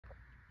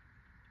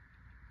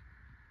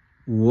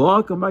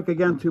Welcome back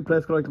again to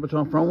Playdays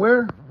Collectibles from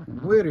where?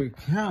 Whittier,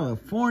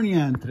 California.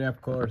 And today, of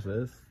course,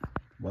 is,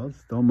 well, it's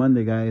still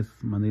Monday, guys.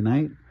 Monday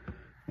night.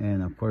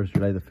 And, of course,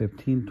 July the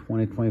 15th,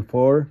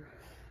 2024.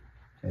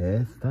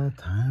 It's that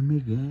time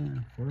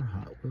again for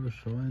Hot Wheels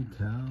Show and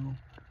Tell.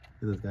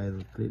 Look at this, guys.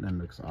 The fleet line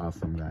looks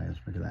awesome, guys.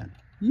 Look at that.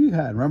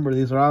 Yeah, remember,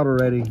 these are out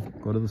already.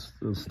 Go to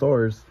the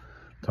stores,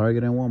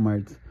 Target and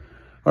Walmart.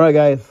 All right,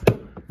 guys.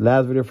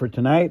 Last video for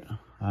tonight.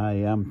 I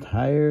am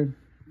tired.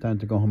 Time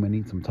to go home and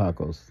eat some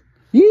tacos.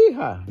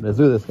 Yeehaw! Let's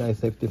do this, guys.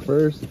 Safety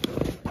first.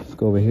 Let's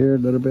go over here, a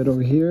little bit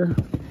over here.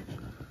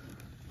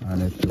 All right,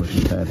 let's see what's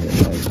inside here,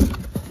 guys.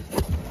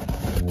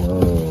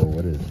 Whoa,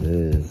 what is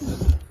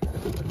this?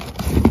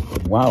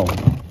 Wow.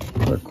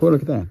 Cool,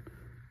 look at that.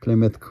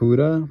 Plymouth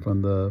Cuda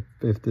from the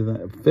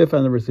 5th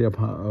anniversary of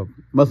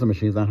Muscle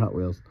Machines on Hot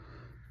Wheels.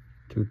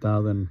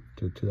 2000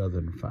 to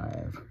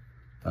 2005.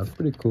 That's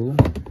pretty cool.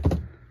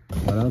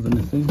 What else? Let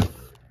me see.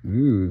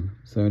 Ooh,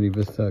 70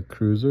 Vista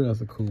Cruiser.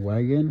 That's a cool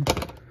wagon.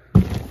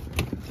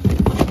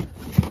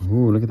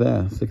 Ooh, look at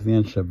that.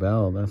 60-inch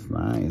Chevelle. That's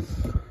nice.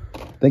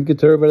 Thank you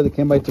to everybody that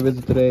came by to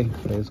visit today.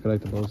 Playdays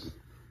Collectibles.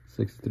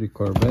 63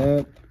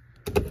 Corvette.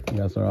 You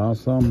guys are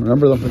awesome.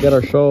 Remember, don't forget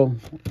our show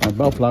at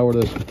Bellflower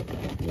this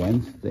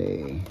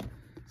Wednesday.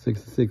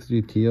 66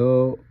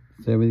 GTO.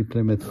 70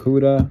 Plymouth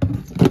Cuda.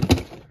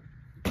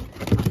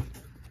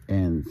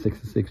 And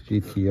 66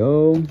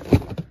 GTO.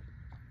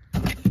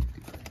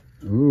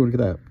 Ooh, look at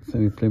that.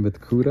 70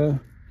 Plymouth Cuda.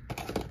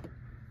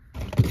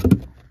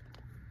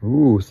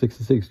 Ooh,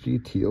 66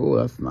 GTO.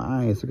 That's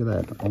nice. Look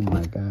at that. Oh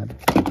my God.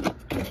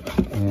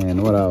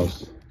 And what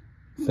else?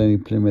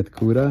 70 Plymouth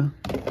Cuda.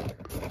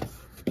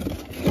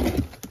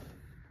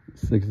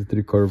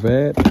 63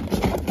 Corvette.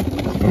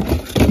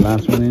 The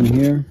last one in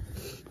here.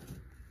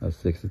 A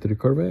 63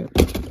 Corvette.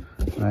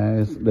 All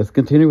right, let's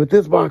continue with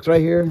this box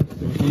right here.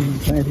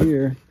 Right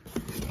here.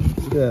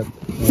 Look at that.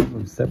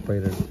 I'm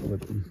separated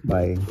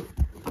by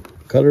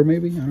color,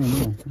 maybe? I don't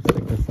know. Let's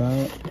check this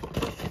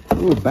out.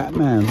 Ooh,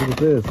 Batman. Look at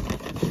this.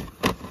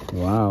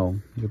 Wow.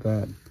 Look at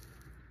that.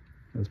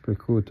 That's pretty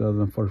cool.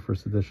 2004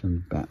 first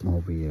edition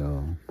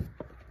Batmobile.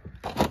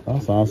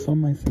 That's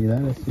awesome. I see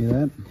that. I see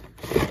that.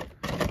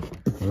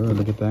 Oh,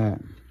 look at that.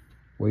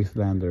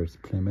 Wastelanders.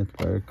 Plymouth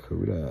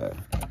Barracuda.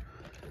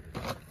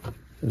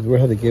 This is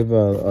where they give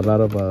a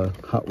lot of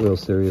Hot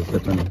Wheels series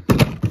different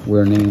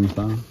weird names,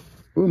 huh?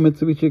 Ooh,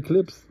 Mitsubishi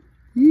Eclipse.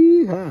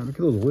 Yeehaw. Look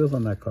at those wheels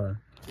on that car.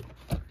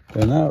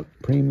 They're not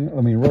premium,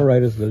 I mean, Roll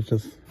Riders, but it's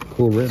just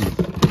cool rims.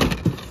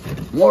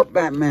 More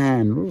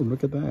Batman. Ooh,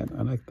 look at that.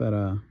 I like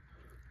that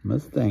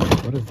Mustang.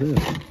 What is this?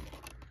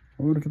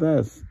 Oh, look at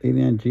that.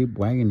 89 Jeep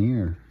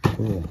Wagoneer.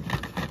 Cool.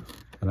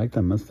 I like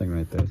that Mustang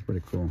right there. It's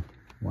pretty cool.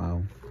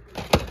 Wow.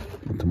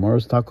 Well,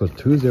 tomorrow's Taco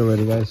Tuesday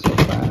already, guys. So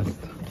fast.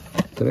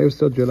 Today was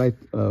still July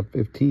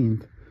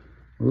 15th.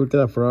 Ooh, look at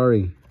that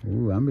Ferrari.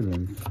 Ooh,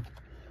 ambulance.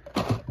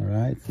 All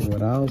right. See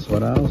what else?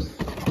 What else?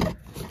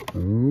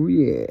 Oh,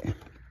 yeah.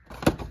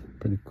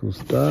 Pretty cool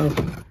stuff.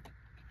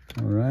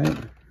 All right.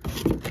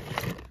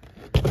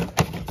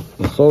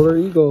 The Solar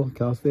Eagle,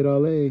 Cal State LA.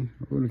 Ooh,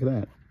 look at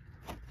that.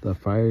 The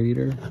Fire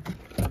Eater.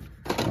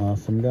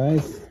 Awesome,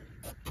 guys.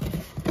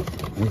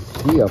 I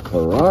see a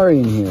Ferrari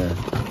in here.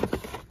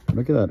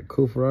 Look at that.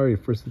 Cool Ferrari,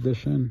 first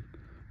edition.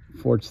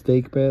 Ford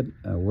stake bed.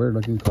 A weird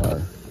looking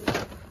car.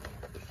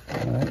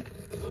 All right.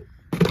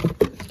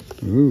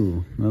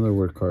 Ooh, another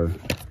weird car.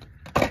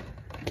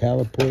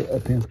 Catapult. I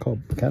think it's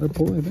called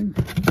Catapult, I think.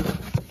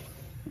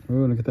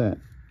 Ooh, look at that.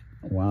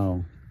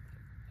 Wow.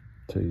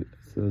 So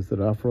is it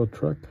an off-road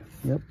truck?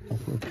 Yep,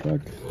 off-road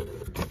truck.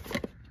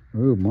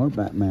 Ooh, more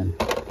Batman.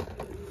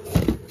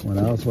 What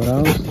else? What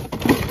else?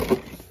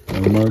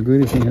 More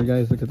goodies in here,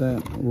 guys. Look at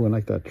that. Ooh, I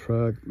like that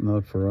truck.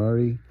 Another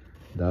Ferrari.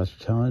 Dodge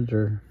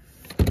Challenger.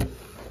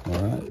 All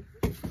right.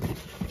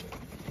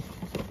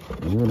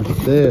 Ooh, look at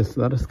this. Is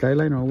that a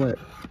Skyline or what?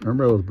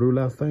 Remember it was blue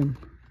last time?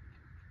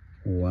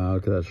 Wow,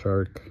 look at that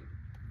shark.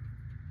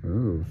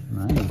 Ooh,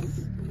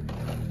 nice.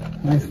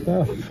 Nice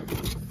stuff.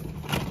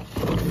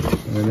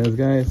 There it is,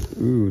 guys.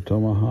 Ooh,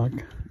 Tomahawk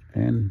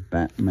and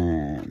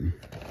Batman.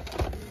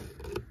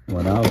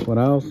 What else? What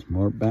else?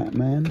 More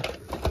Batman.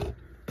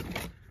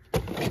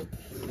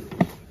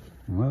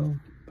 Well,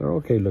 they're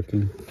okay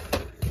looking.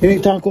 Any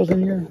tacos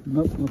in here?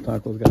 Nope, no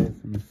tacos, guys.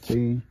 Let me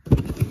see.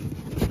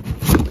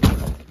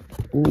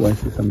 Ooh, I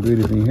see some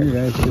goodies in here,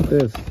 guys. Look at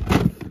this.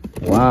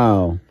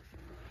 Wow.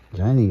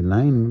 Johnny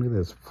Line. Look at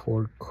this.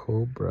 Ford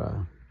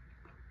Cobra.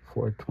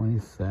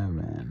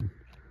 427.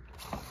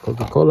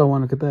 Coca-Cola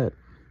one, look at that.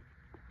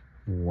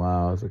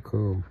 Wow, that's a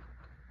cool.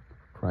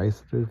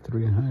 Chrysler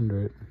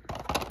 300.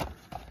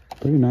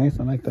 Pretty nice.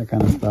 I like that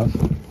kind of stuff.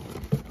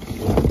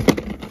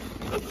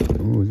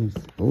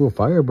 Ooh,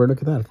 Firebird. Look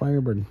at that.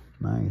 Firebird.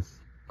 Nice.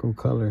 Cool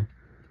color.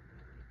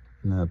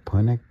 And the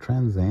Pontiac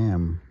Trans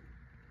Am.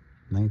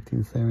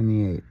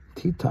 1978.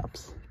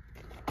 T-tops.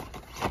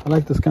 I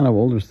like this kind of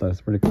older stuff.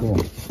 It's pretty cool.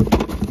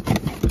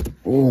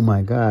 Oh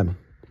my God.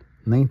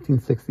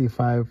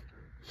 1965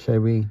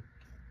 Chevy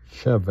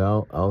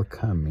Chevelle El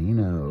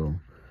Camino.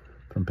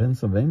 From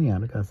Pennsylvania.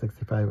 Look at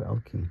 65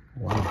 Elkie.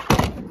 Wow.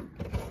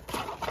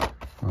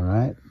 All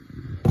right.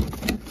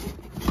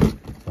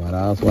 What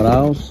else? What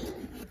else?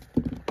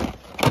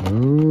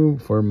 Ooh,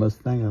 Ford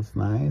Mustang. That's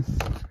nice.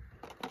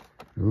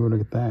 Ooh,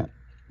 look at that.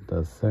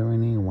 The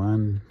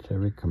 71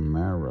 Chevy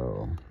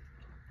Camaro.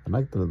 I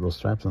like those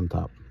straps on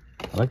top.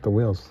 I like the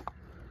wheels.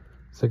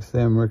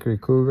 6M Mercury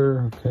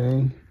Cougar.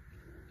 Okay.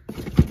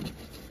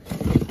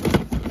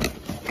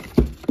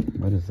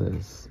 What is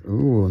this?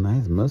 Ooh,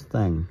 nice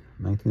Mustang.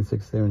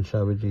 1967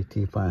 Shelby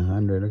GT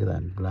 500. Look at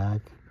that.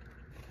 Black.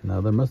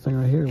 Another Mustang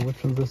right here.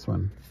 Which one's this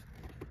one?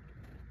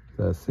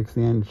 The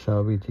 69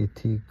 Shelby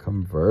GT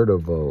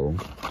convertible.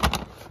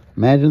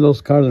 Imagine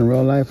those cars in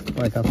real life.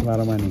 Oh, it costs a lot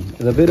of money. If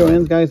the video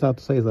ends, guys, I have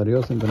to say it's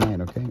adios and good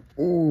night, okay?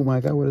 Oh my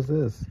God, what is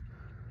this?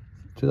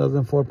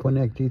 2004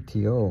 Pontiac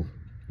GTO.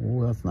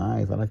 Oh, that's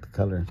nice. I like the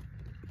color.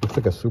 Looks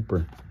like a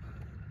super.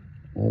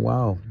 Oh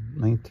wow.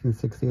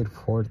 1968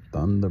 Ford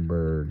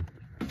Thunderbird.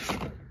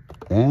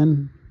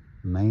 And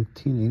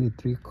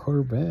 1983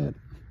 Corvette.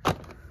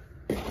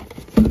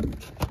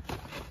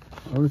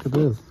 Oh, look at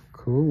this.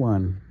 Cool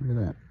one. Look at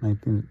that.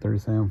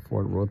 1937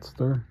 Ford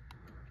Roadster.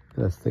 Look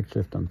at that stick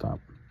shift on top.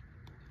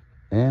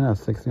 And a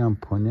 61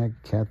 Pontiac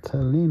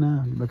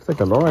Catalina. Looks like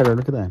a lowrider.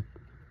 Look at that.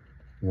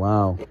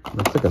 Wow.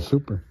 Looks like a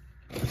super.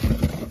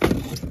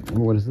 Oh,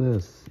 what is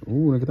this? Oh,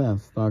 look at that.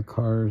 Stock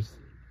cars.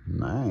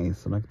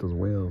 Nice. I like those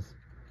wheels.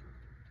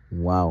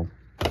 Wow.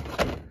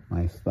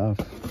 Nice stuff.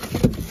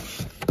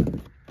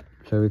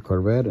 Chevy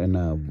Corvette and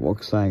a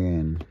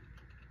Volkswagen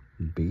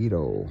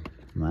Beetle.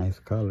 Nice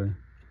color.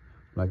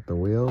 Like the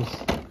wheels.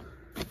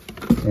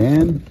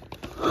 And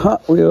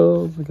Hot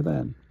Wheels. Look at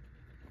that.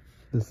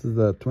 This is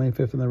the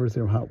 25th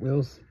anniversary of Hot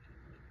Wheels,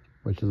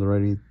 which is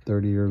already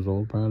 30 years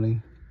old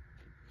probably.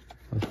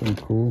 That's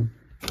pretty cool.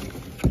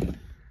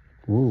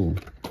 Ooh.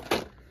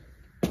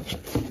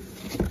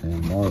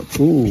 And more.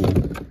 Ooh.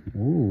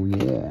 Ooh,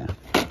 yeah.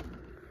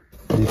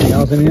 Anything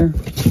else in here?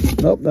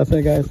 Nope, that's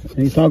it, guys.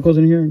 Any tacos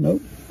in here?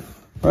 Nope.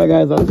 All right,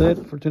 guys, that's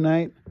it for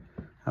tonight.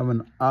 Have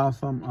an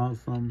awesome,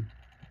 awesome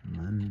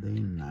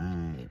Monday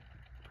night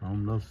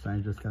from Los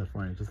Angeles,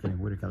 California. Just kidding,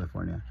 Wooded,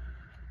 California.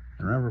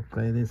 And remember,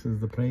 Playdays is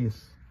the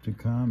place to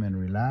come and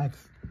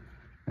relax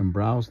and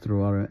browse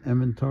through our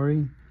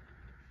inventory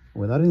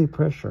without any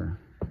pressure.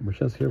 We're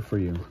just here for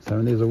you.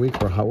 7 days a week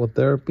for Hot Wheel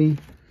therapy.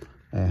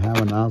 And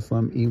have an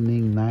awesome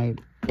evening, night,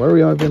 wherever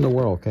you are in the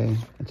world, okay?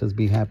 And just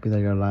be happy that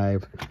you're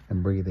alive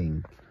and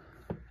breathing.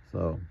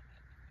 So,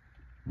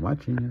 I'm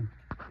watching you.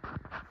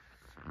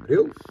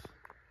 Adios.